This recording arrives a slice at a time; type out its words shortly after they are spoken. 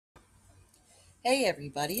Hey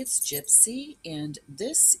everybody, it's Gypsy, and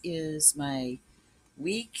this is my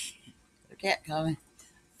week, cat comment,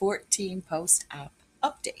 14 post op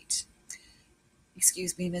update.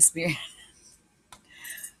 Excuse me, Miss Mary.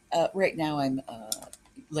 Right now I'm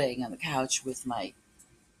laying on the couch with my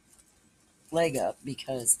leg up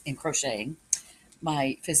because in crocheting.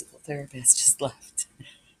 My physical therapist just left.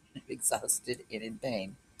 I'm exhausted and in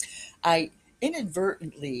pain. I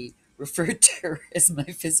inadvertently referred to her as my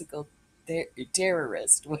physical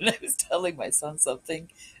terrorist when I was telling my son something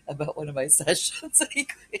about one of my sessions.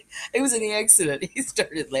 It was an accident. He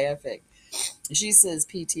started laughing. She says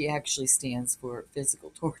PT actually stands for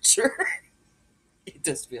physical torture. It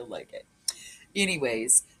does feel like it.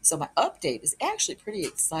 Anyways, so my update is actually pretty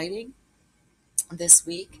exciting this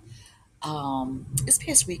week. This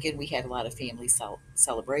past weekend, we had a lot of family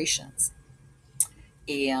celebrations.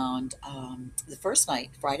 And the first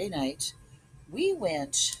night, Friday night, we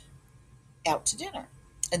went out to dinner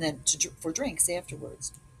and then for drinks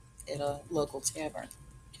afterwards at a local tavern.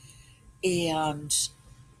 And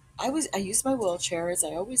I used my wheelchair as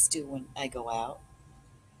I always do when I go out.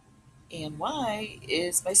 And why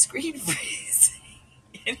is my screen freezing?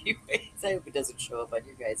 Anyways, I hope it doesn't show up on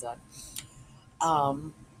your guys on.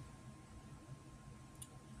 Um,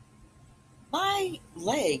 my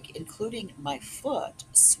leg, including my foot,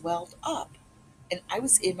 swelled up, and I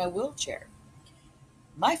was in my wheelchair.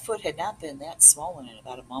 My foot had not been that swollen in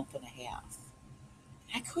about a month and a half.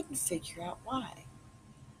 I couldn't figure out why.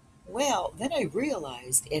 Well, then I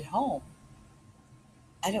realized at home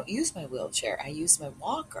I don't use my wheelchair. I use my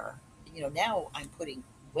walker. Now I'm putting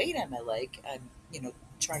weight on my leg. I'm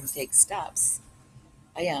trying to take steps.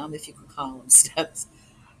 I am, if you can call them steps.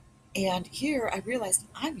 And here I realized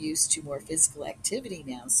I'm used to more physical activity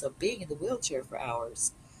now. So being in the wheelchair for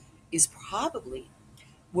hours is probably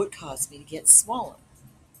what caused me to get swollen.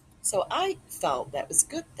 So I felt that was a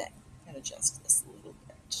good thing. I'm going to adjust this a little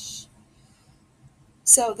bit.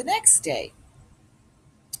 So the next day,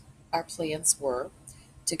 our plans were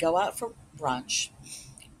to go out for brunch.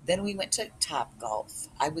 Then we went to Top Golf.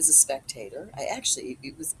 I was a spectator.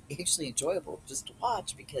 It was actually enjoyable just to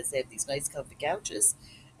watch because they have these nice comfy couches,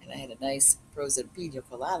 and I had a nice frozen pina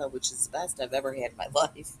colada, which is the best I've ever had in my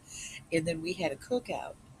life. And then we had a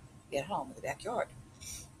cookout at home in the backyard.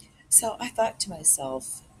 So I thought to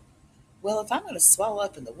myself, well, if I'm going to swell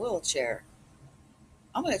up in the wheelchair,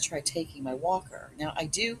 I'm going to try taking my walker. Now I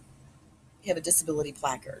do have a disability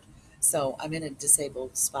placard, so I'm in a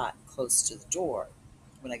disabled spot close to the door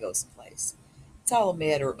when I go someplace. It's all a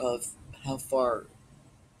matter of how far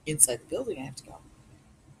inside the building I have to go.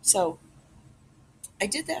 So I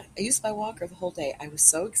did that. I used my walker the whole day. I was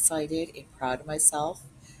so excited and proud of myself.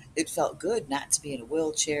 It felt good not to be in a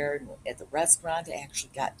wheelchair. And at the restaurant, I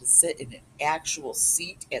actually got to sit in an actual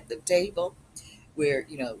seat at the table where,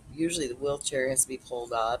 usually the wheelchair has to be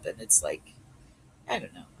pulled up and it's like, I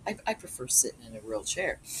don't know. I prefer sitting in a real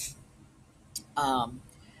chair. Um,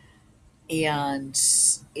 and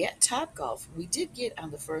at Top Golf, we did get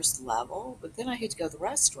on the first level, but then I had to go to the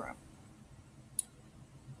restroom,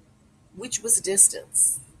 which was a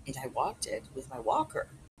distance. And I walked it with my walker,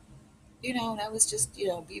 and I was just,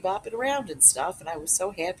 bebopping around and stuff. And I was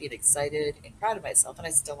so happy and excited and proud of myself, and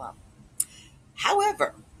I still am.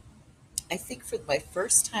 However, I think for my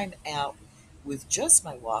first time out with just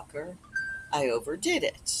my walker, I overdid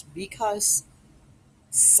it because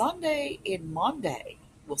Sunday and Monday,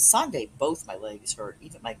 well, Sunday, both my legs hurt,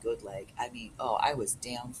 even my good leg. I mean, oh, I was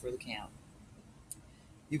down for the count.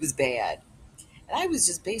 It was bad. And I was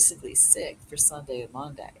just basically sick for Sunday and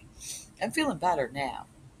Monday. I'm feeling better now.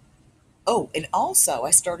 Oh, and also,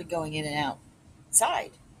 I started going in and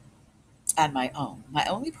outside on my own. My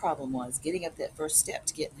only problem was getting up that first step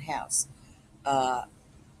to get in the house. Uh,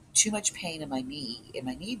 Too much pain in my knee, and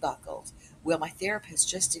my knee buckled. Well, my therapist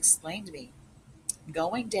just explained to me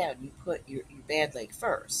going down, you put your bad leg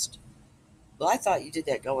first. Well, I thought you did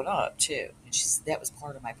that going up too. And she said that was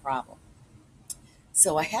part of my problem.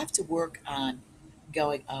 So I have to work on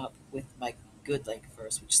going up with my good leg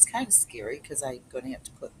first, which is kind of scary because I'm going to have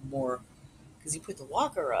to put more, because you put the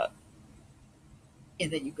walker up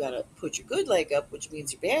and then you've got to put your good leg up, which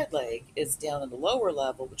means your bad leg is down in the lower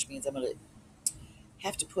level, which means I'm going to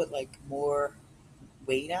have to put like more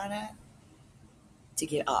weight on it to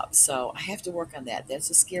get up. So I have to work on that. That's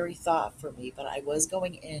a scary thought for me, but I was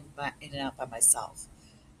going in and out by myself.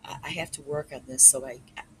 I have to work on this so I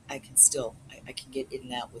can still I can get in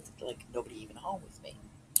and out with like nobody even home with me.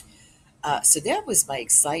 So that was my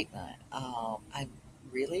excitement. I'm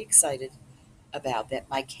really excited about that.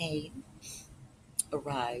 My cane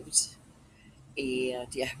arrived, and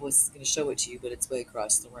yeah, I was going to show it to you, but it's way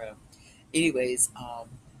across the room. Anyways,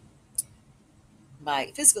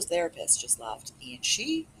 my physical therapist just left, and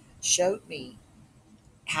she showed me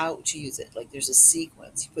how to use it. Like there's a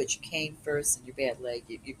sequence. You put your cane first and your bad leg.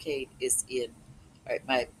 Your cane is in. All right,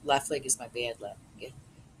 my left leg is my bad leg. Okay?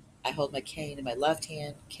 I hold my cane in my left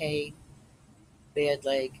hand. Cane, bad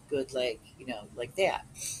leg, good leg. Like that.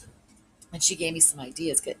 And she gave me some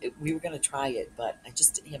ideas. We were going to try it, but I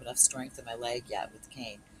just didn't have enough strength in my leg yet with the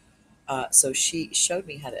cane. So she showed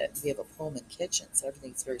me how to. We have a Pullman kitchen, so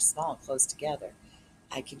everything's very small and close together.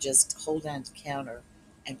 I can just hold on to the counter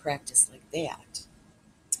and practice like that.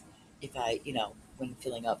 If when I'm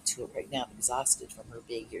feeling up to it right now, I'm exhausted from her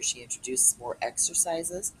being here. She introduces more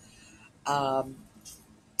exercises. Um,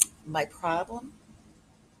 my problem,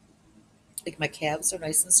 like my calves are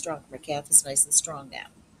nice and strong. My calf is nice and strong now.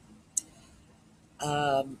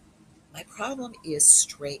 Um, my problem is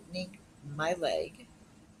straightening my leg.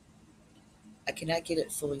 I cannot get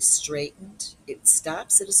it fully straightened. It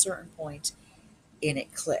stops at a certain point and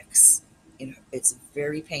it clicks. And it's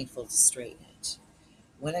very painful to straighten it.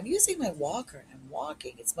 When I'm using my walker and I'm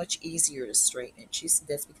walking, it's much easier to straighten it. She said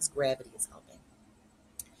that's because gravity is helping.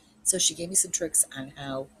 So she gave me some tricks on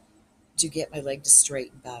how to get my leg to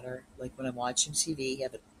straighten better. Like when I'm watching TV,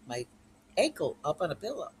 have my ankle up on a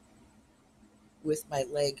pillow with my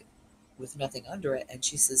leg with nothing under it. And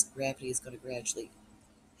she says gravity is going to gradually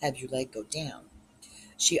have your leg go down.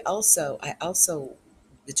 The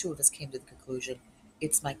two of us came to the conclusion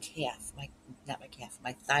it's my calf, not my calf,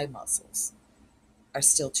 my thigh muscles are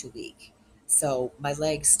still too weak. So my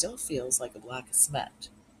leg still feels like a block of cement.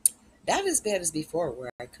 Not as bad as before, where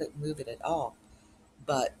I couldn't move it at all,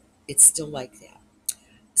 but it's still like that.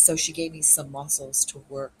 So she gave me some muscles to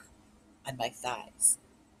work on my thighs.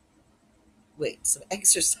 Wait, some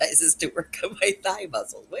exercises to work on my thigh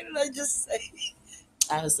muscles. What did I just say?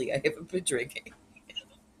 Honestly, I haven't been drinking.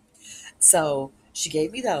 So she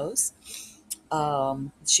gave me those.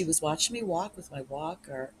 She was watching me walk with my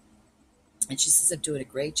walker, and she says I'm doing a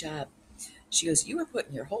great job. She goes, "You are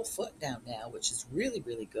putting your whole foot down now, which is really,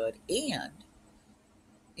 really good." And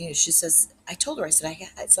she says, I told her, I said,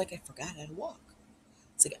 it's like I forgot how to walk.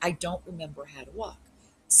 It's like I don't remember how to walk.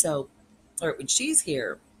 So, or when she's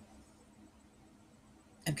here,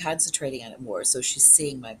 I'm concentrating on it more. So she's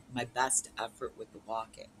seeing my best effort with the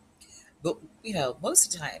walking. But most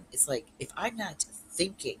of the time, it's like if I'm not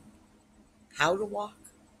thinking how to walk,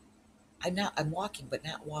 I'm walking, but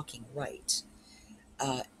not walking right.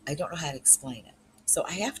 I don't know how to explain it. So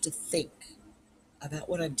I have to think about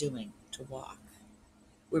what I'm doing to walk.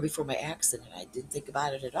 Where before my accident, I didn't think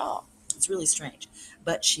about it at all. It's really strange.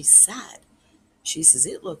 But she says,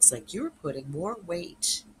 it looks like you're putting more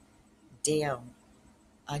weight down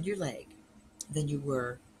on your leg than you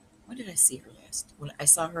were. When did I see her last? When I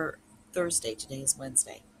saw her Thursday, today is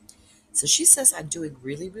Wednesday. So she says, I'm doing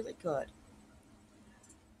really, really good.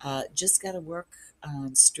 Just got to work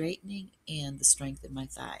on straightening and the strength in my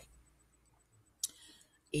thigh.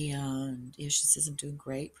 And yeah, she says, I'm doing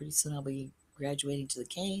great. Pretty soon I'll be graduating to the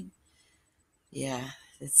cane. Yeah,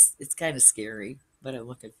 it's kind of scary, but I'm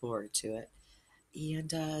looking forward to it.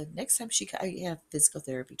 And next time I have physical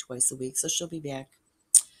therapy twice a week, so she'll be back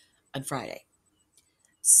on Friday.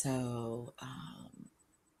 So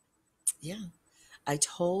yeah, I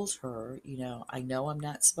told her, I know I'm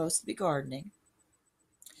not supposed to be gardening.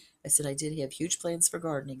 I said I did have huge plans for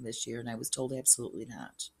gardening this year, and I was told absolutely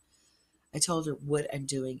not. I told her what I'm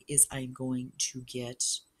doing is I'm going to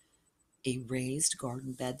get a raised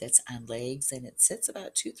garden bed that's on legs, and it sits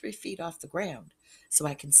about 2, 3 feet off the ground, so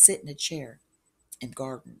I can sit in a chair and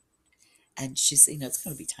garden. And she's, it's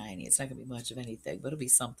going to be tiny. It's not going to be much of anything, but it'll be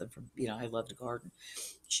something from, I love to garden.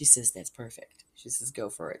 She says, that's perfect. She says,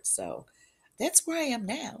 go for it. So that's where I am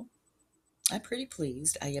now. I'm pretty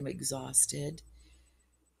pleased. I am exhausted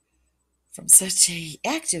from such a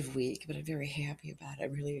active week, but I'm very happy about it.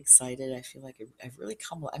 I'm really excited. I feel like I've really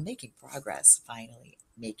I'm making progress, finally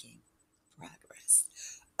making progress.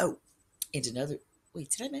 Oh, and wait,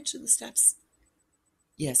 did I mention the steps?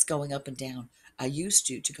 Yes, going up and down. I used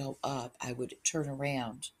to go up, I would turn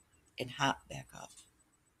around and hop back up.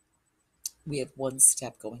 We have one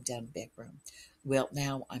step going down the back room. Well,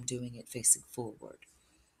 now I'm doing it facing forward.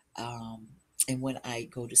 Um, and when I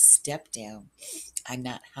go to step down, I'm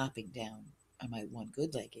not hopping down on my one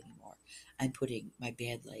good leg anymore. I'm putting my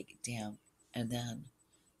bad leg down and then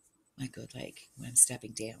my good leg when I'm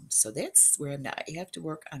stepping down. So that's where I'm not. I have to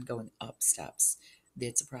work on going up steps.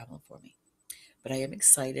 That's a problem for me. But I am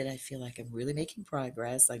excited. I feel like I'm really making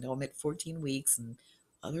progress. I know I'm at 14 weeks and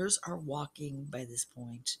others are walking by this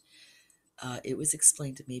point. It was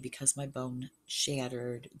explained to me because my bone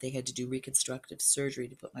shattered, they had to do reconstructive surgery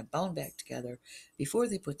to put my bone back together before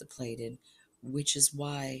they put the plate in, which is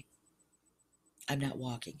why I'm not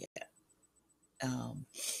walking yet. Um,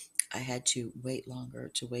 I had to wait longer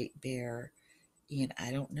to weight bear, and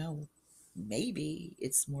I don't know, maybe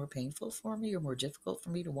it's more painful for me or more difficult for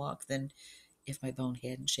me to walk than if my bone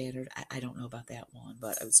hadn't shattered. I don't know about that one,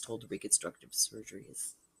 but I was told the reconstructive surgery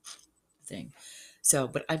is the thing. So,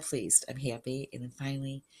 but I'm pleased, I'm happy, and then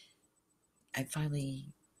I finally,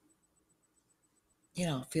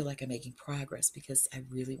 feel like I'm making progress because I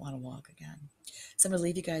really want to walk again. So I'm going to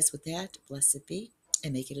leave you guys with that. Blessed be,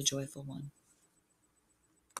 and make it a joyful one.